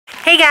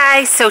Hey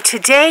guys, so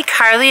today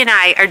Carly and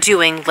I are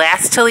doing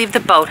Last to Leave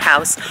the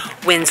Boathouse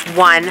wins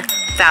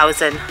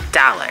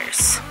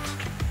 $1,000.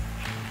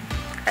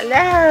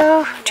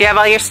 Hello. Do you have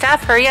all your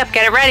stuff? Hurry up,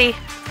 get it ready.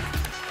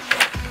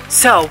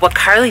 So what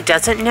Carly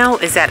doesn't know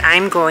is that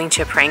I'm going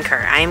to prank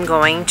her. I'm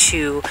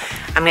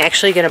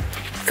actually gonna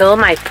fill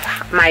my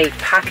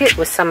pocket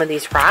with some of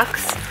these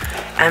rocks.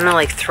 I'm gonna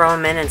like throw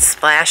them in and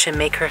splash and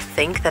make her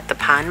think that the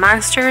pond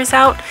monster is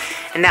out.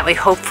 And that way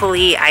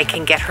hopefully I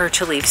can get her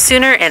to leave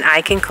sooner and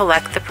I can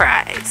collect the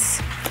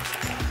prize.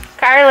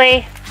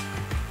 Carly,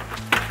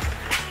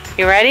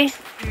 you ready?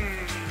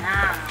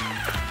 No.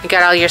 You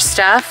got all your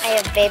stuff? I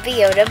have Baby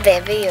Yoda,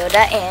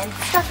 and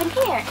stuff in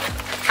here.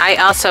 I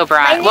also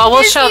brought, well,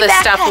 we'll show the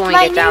stuff when we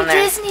get down there.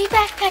 My new Disney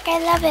backpack, I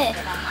love it.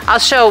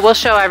 We'll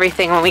show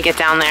everything when we get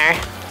down there.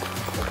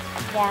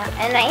 Yeah,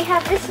 and I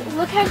have this,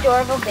 look how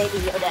adorable Baby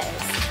Yoda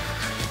is.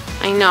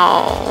 I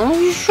know,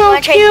 he's so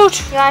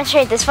cute. You want to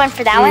trade this one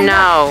for that one?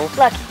 No.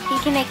 Look, he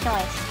can make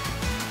noise.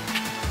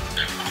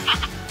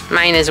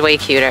 Mine is way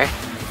cuter.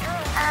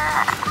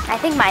 I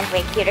think mine's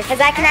way cuter because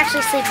I can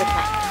actually sleep with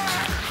mine.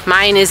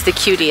 Mine is the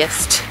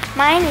cutest.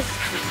 Mine is.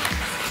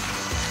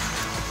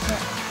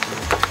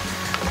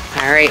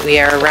 All right, we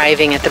are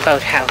arriving at the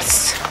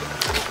boathouse.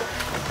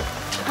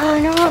 Oh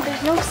no,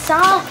 there's no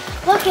sun.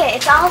 Look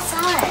it's all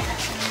sun.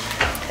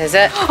 Is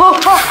it? Oh,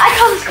 I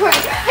know this corner.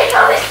 I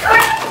know this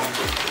corner.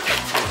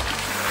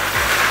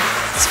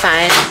 It's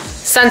fine.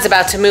 Sun's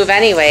about to move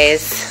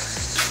anyways.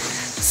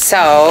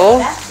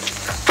 So,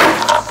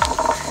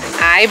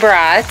 I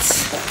brought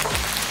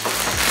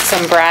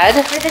some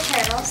bread. For the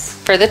turtles.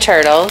 For the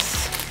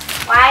turtles.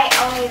 Why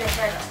only the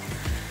turtles?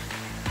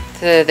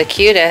 They're the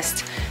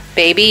cutest.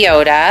 Baby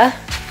Yoda.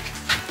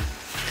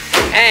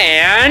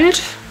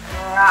 And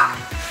Rock.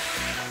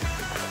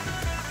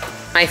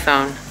 my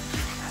phone.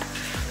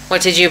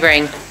 What did you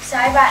bring? So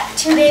I brought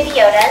 2 Baby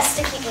Yodas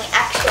to keep me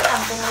extra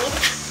company.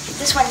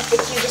 This one's the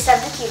cutest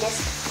of the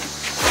cutest.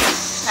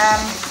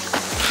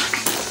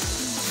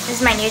 This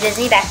is my new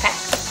Disney backpack.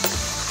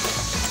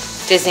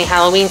 Disney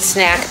Halloween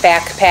snack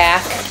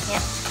backpack.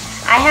 Yep.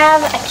 I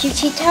have a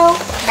Q-Tito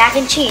mac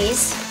and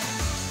cheese.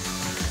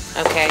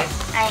 Okay.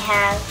 I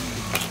have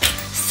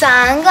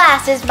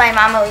sunglasses. My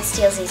mom always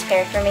steals these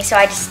pair for me, so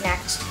I just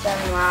snatched them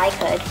while I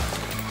could.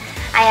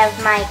 I have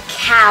my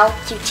cow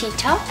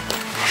Q-Tito.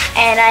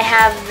 And I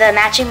have the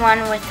matching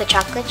one with the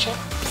chocolate chips.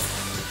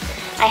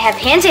 I have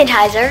hand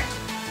sanitizer,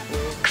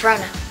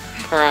 Corona.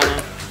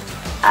 Corona.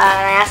 And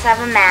I also have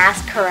a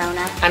mask,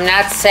 Corona. I'm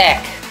not sick.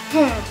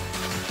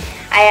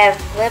 I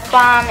have lip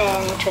balm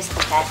and Twisted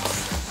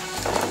Pets.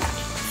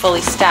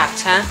 Fully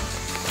stocked, huh?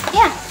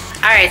 Yeah.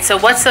 All right, so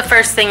what's the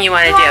first thing you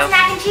want to Who do? wants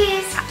mac and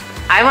cheese?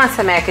 I want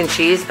some mac and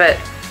cheese, but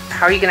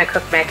how are you going to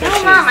cook mac and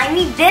cheese? Mom, I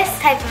need this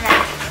type of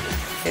mac.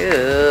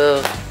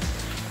 Ooh.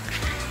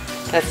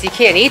 You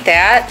can't eat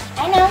that.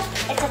 I know.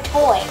 It's a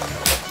toy.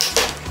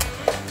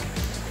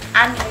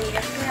 I'm ready to go.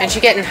 Aren't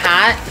you getting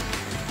hot?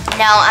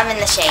 No, I'm in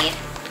the shade.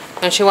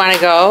 Don't you want to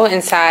go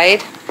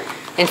inside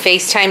and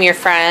FaceTime your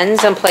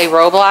friends and play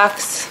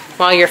Roblox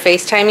while you're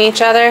FaceTiming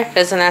each other?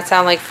 Doesn't that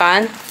sound like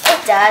fun?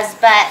 It does,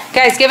 but...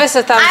 Guys, give us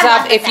a thumbs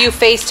up if that. you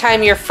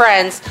FaceTime your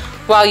friends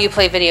while you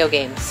play video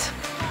games.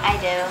 I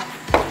do.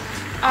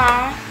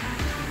 Aw.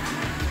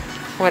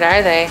 What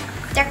are they?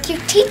 They're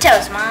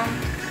Q-Titos, Mom.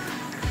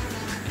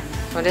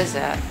 What is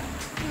that?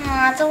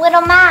 Aw, it's a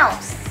little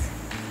mouse.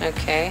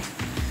 Okay.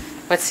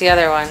 What's the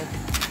other one?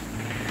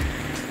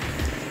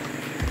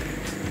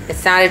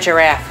 It's not a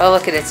giraffe. Oh,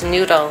 look at it. It's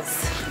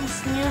Noodles.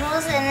 It's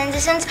Noodles, and then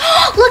this one's...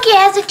 Look, it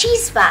has the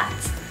cheese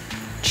spots.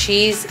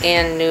 Cheese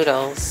and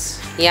noodles.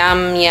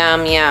 Yum,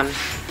 yum, yum.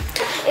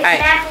 It's right.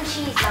 mac and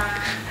cheese, Mom.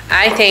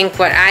 I think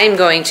what I'm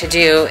going to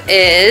do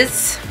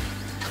is...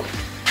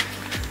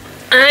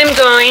 I'm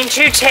going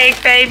to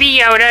take Baby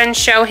Yoda and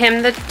show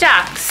him the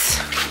ducks.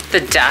 The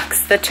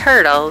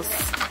turtles. You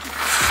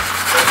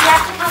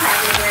have to come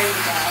everywhere you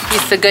go.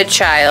 He's the good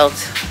child.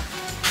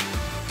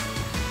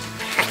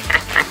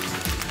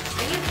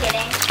 Are you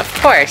kidding? Of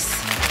course.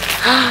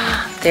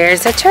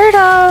 There's a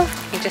turtle.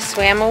 He just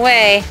swam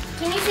away.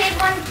 Can you save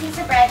one piece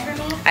of bread for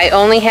me? I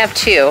only have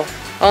 2.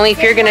 Only if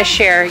you're going to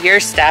share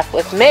your stuff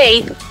with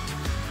me.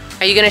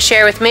 Are you going to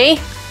share with me?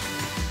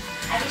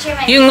 I can share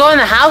my... You can go in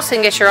the house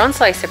and get your own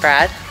slice of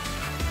bread.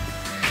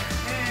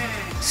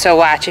 So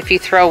watch, if you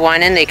throw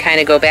one in, they kind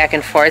of go back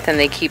and forth and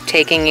they keep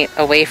taking it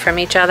away from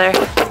each other.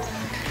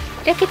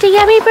 Look at the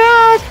yummy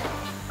bread.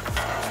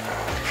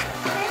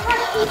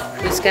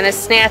 Who's going to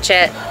snatch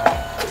it?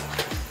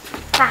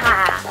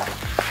 Haha.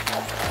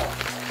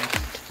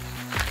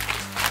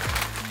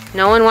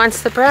 No one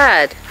wants the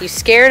bread. You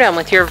scared them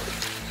with your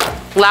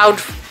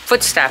loud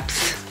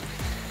footsteps.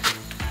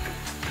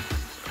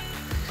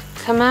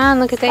 Come on,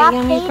 look at that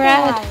yummy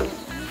bread.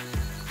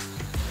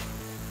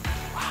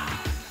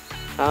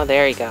 Oh,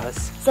 there he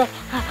goes.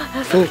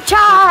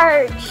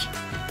 Charge!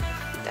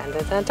 Dun,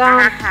 dun, dun,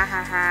 dun.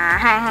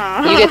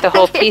 You get the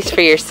whole piece for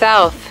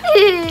yourself.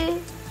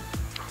 He's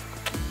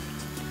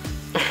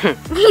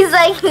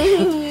like...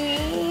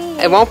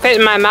 It won't fit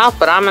in my mouth,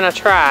 but I'm gonna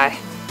try.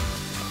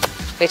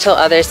 Wait till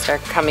others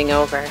start coming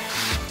over.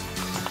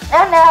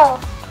 Oh no.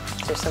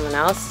 Is there someone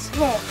else?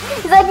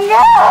 He's like,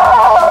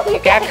 no! You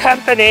got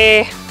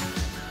company.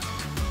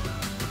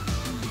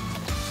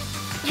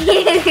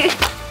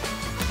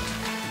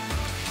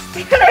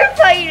 They're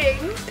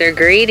fighting. They're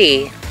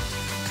greedy.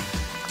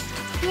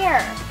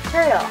 Here,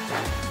 turtle.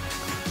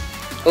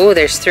 Oh,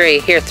 there's 3.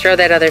 Here, throw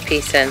that other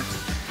piece in.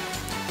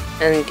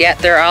 And yet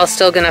they're all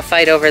still gonna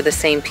fight over the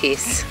same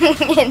piece.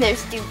 And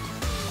there's 2.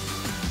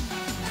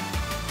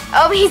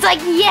 Oh, he's like,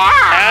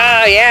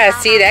 yeah. Oh yeah,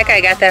 see, that guy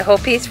got that whole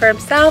piece for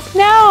himself.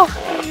 No.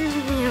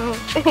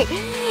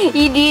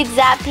 He needs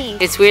that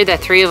piece. It's weird that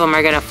 3 of them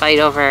are gonna fight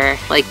over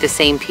like the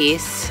same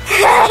piece.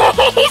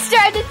 He's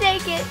trying to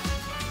take it.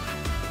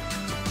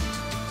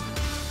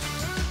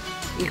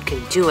 You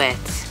can do it.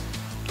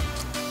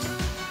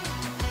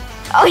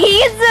 Oh, he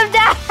gets him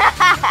down.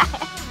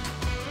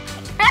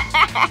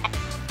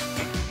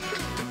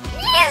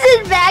 He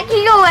isn't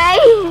backing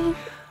away.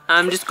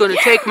 I'm just gonna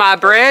take my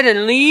bread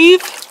and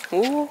leave.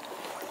 Ooh.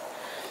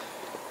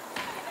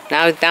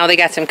 Now they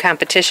got some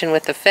competition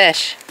with the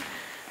fish.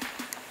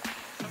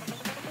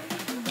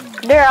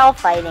 They're all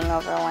fighting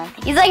over one.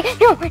 He's like,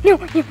 no, no,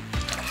 no.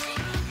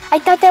 I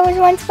thought that was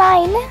one's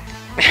mine.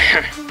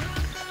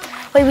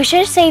 Wait, we should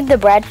have saved the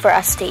bread for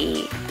us to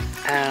eat.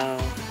 Oh.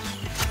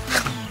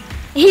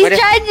 He's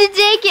trying to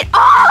take it.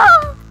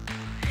 Oh!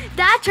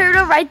 That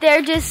turtle right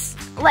there just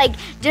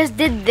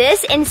did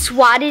this and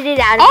swatted it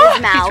out of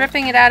his mouth. He's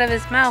ripping it out of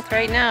his mouth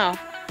right now.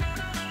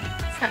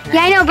 Nice.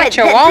 Yeah, I know, but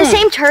the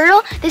same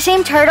turtle,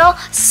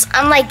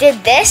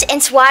 did this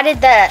and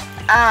swatted the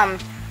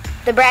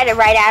bread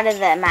right out of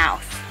the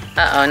mouth.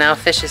 Uh-oh, now a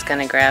fish is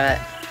gonna grab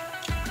it.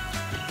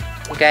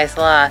 You guys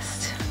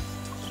lost.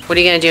 What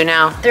are you gonna do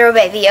now? Throw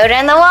Baby Yoda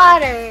in the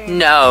water.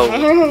 No.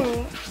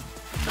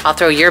 I'll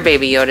throw your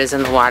Baby Yodas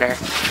in the water.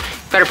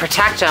 Better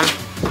protect them.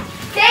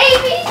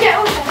 Baby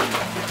Yoda.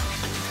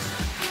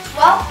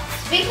 Well,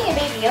 speaking of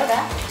Baby Yoda,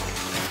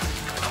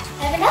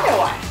 I have another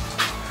one.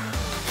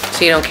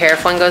 So you don't care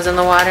if one goes in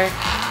the water?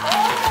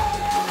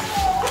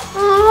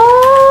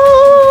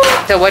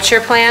 So what's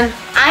your plan?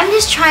 I'm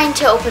just trying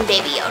to open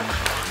Baby Yoda.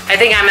 I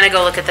think I'm gonna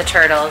go look at the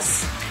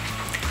turtles.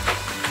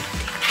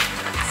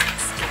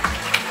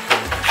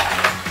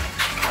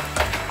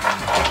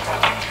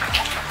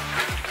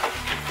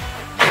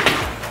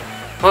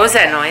 What was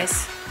that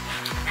noise?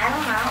 I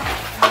don't know.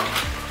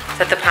 Is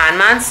that the pond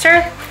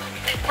monster?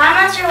 Pond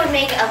monster would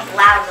make a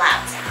loud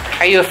sound.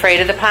 Are you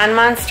afraid of the pond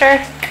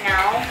monster?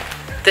 No.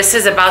 This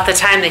is about the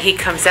time that he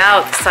comes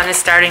out. The sun is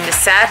starting to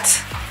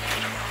set.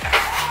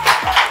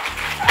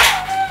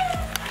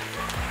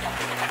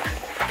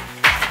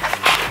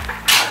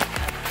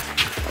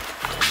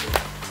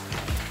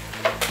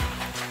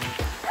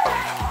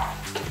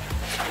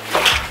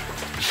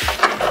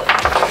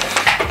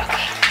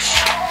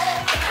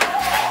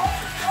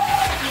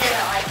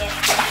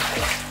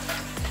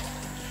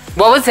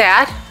 What was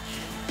that?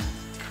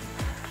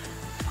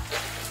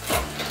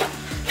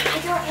 I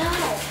don't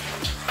know.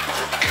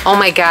 Oh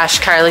my gosh,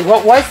 Carly,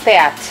 what was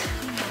that?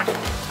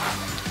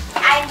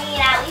 I mean,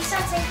 at least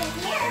I'm safe in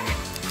here.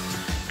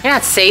 You're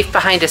not safe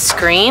behind a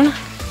screen.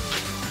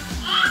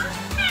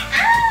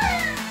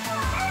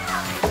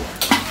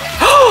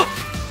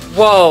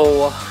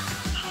 Whoa.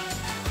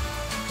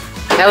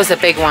 That was a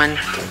big one.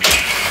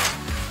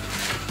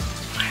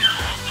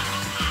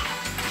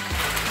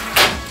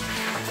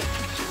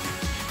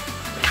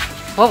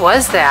 What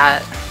was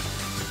that?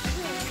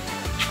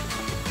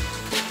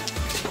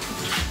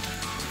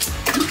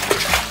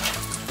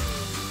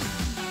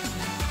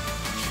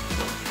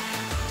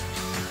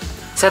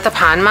 Is that the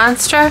pond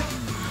monster?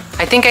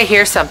 I think I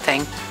hear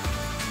something.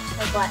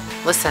 Like what?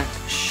 Listen.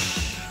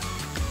 Shh.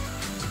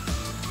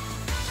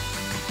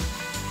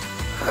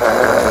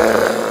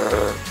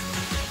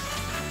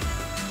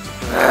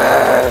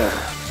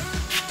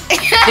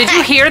 Did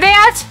you hear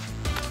that?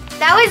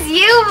 That was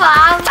you,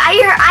 Mom.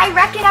 I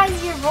recognize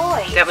your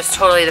voice. That was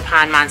totally the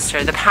pond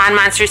monster. The pond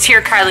monster's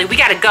here, Carly. We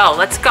gotta go.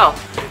 Let's go.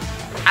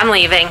 I'm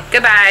leaving.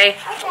 Goodbye.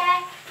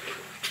 Okay.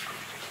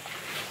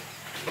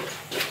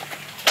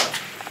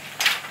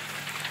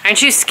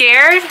 Aren't you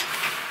scared?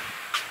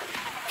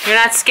 You're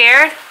not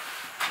scared?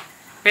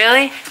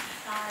 Really?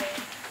 Sorry.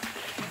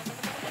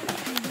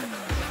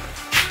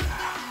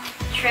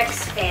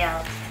 Tricks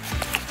failed.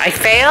 I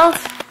failed?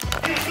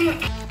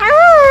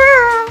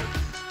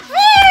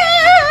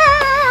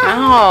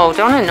 No,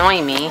 don't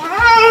annoy me.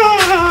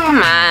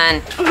 Come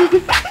on.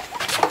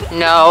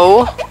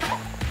 No.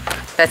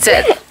 That's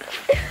it.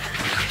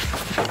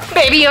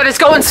 Baby Yoda's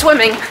going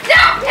swimming. Don't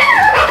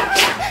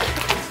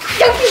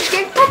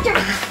touch her.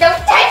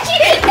 Don't touch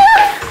it.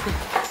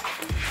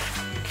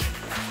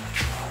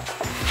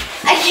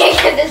 I can't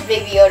get this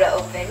Baby Yoda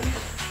open.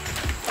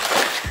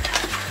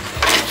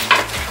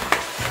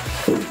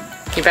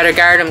 You better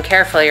guard him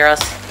carefully or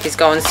else he's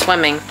going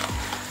swimming.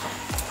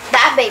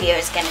 That Baby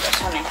Yoda's gonna go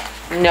swimming.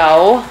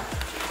 No.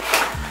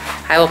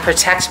 I will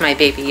protect my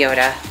Baby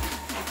Yoda.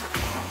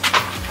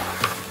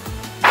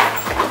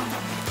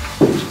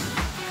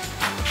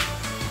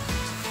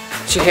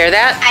 Did you hear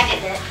that? I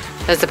did it.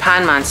 It was the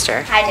pond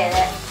monster. I did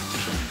it.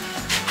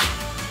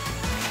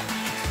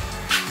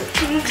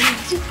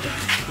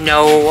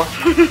 No.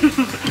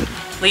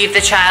 Leave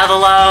the child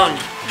alone.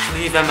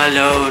 Leave him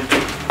alone.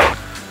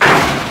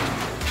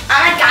 Oh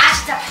my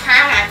gosh, the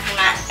pond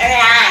monster.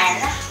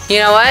 Run. You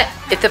know what?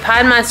 If the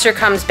pond monster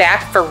comes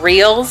back for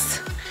reals,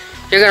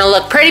 you're gonna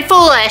look pretty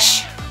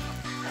foolish.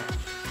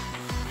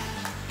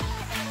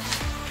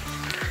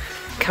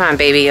 Come on,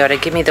 Baby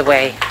Yoda, give me the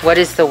way. What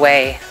is the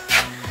way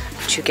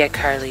to get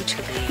Carlie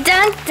to leave?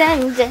 Dun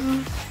dun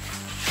dun.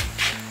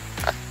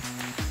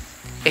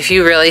 If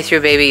you really threw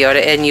Baby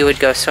Yoda in, you would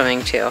go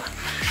swimming too.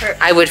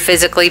 I would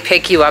physically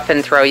pick you up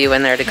and throw you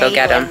in there to go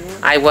get him.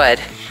 I would.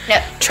 No.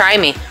 Try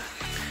me.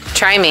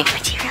 Try me.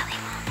 Would you really?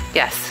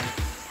 Yes.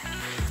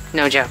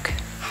 No joke.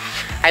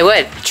 I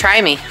would.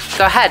 Try me.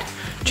 Go ahead.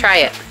 Try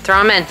it.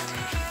 Throw him in.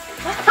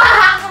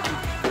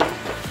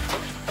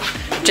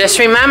 Just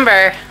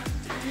remember,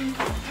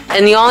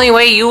 and the only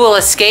way you will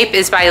escape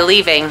is by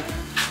leaving.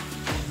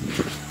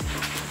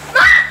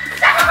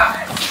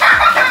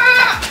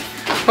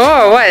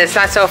 Oh, what? It's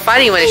not so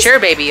funny when it's your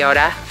Baby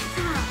Yoda.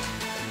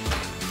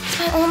 It's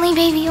my only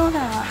Baby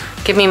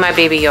Yoda. Give me my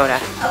Baby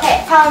Yoda.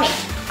 Okay, follow me.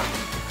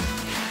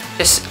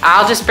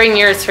 I'll just bring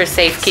yours for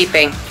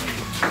safekeeping.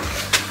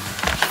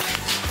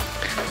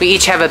 We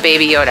each have a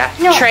Baby Yoda.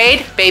 No.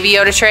 Trade? Baby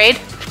Yoda trade?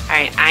 All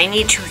right, I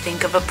need to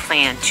think of a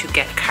plan to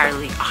get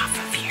Carlie off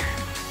of here.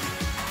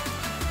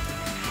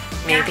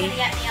 Maybe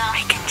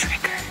I can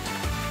trick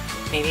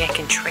her. Maybe I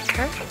can trick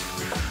her?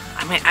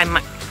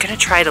 I'm gonna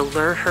try to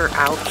lure her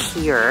out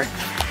here,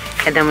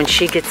 and then when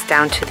she gets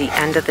down to the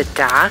end of the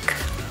dock,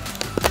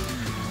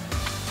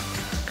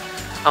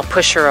 I'll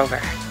push her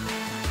over.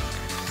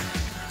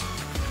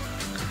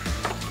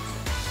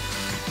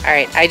 All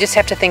right, I just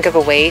have to think of a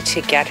way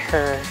to get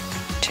her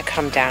to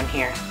come down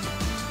here.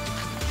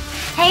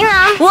 Hey,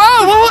 Mom.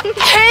 Whoa, whoa,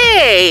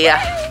 hey!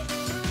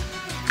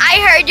 I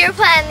heard your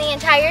plan the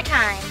entire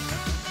time.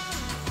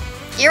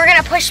 You were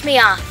gonna push me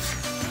off.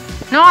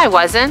 No, I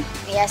wasn't.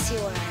 Yes, you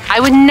were. I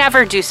would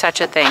never do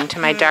such a thing to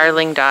my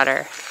darling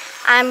daughter.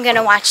 I'm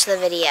gonna watch the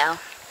video.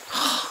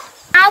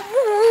 I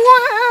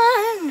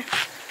won!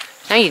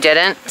 No, you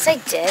didn't. Yes, I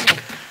did.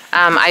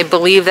 I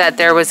believe that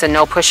there was a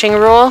no pushing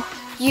rule.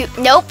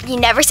 Nope, you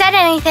never said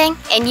anything,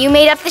 and you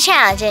made up the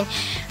challenge, and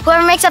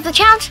whoever makes up the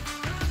challenge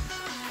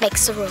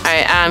makes the rules. All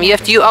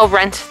right, you owe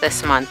rent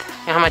this month.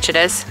 You know how much it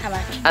is? How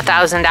much?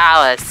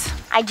 $1,000.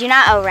 I do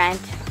not owe rent.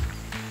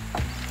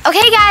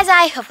 Okay, guys,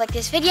 I hope you liked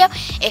this video.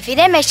 If you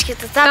did, make sure to hit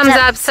the thumbs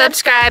up.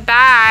 Subscribe,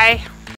 bye.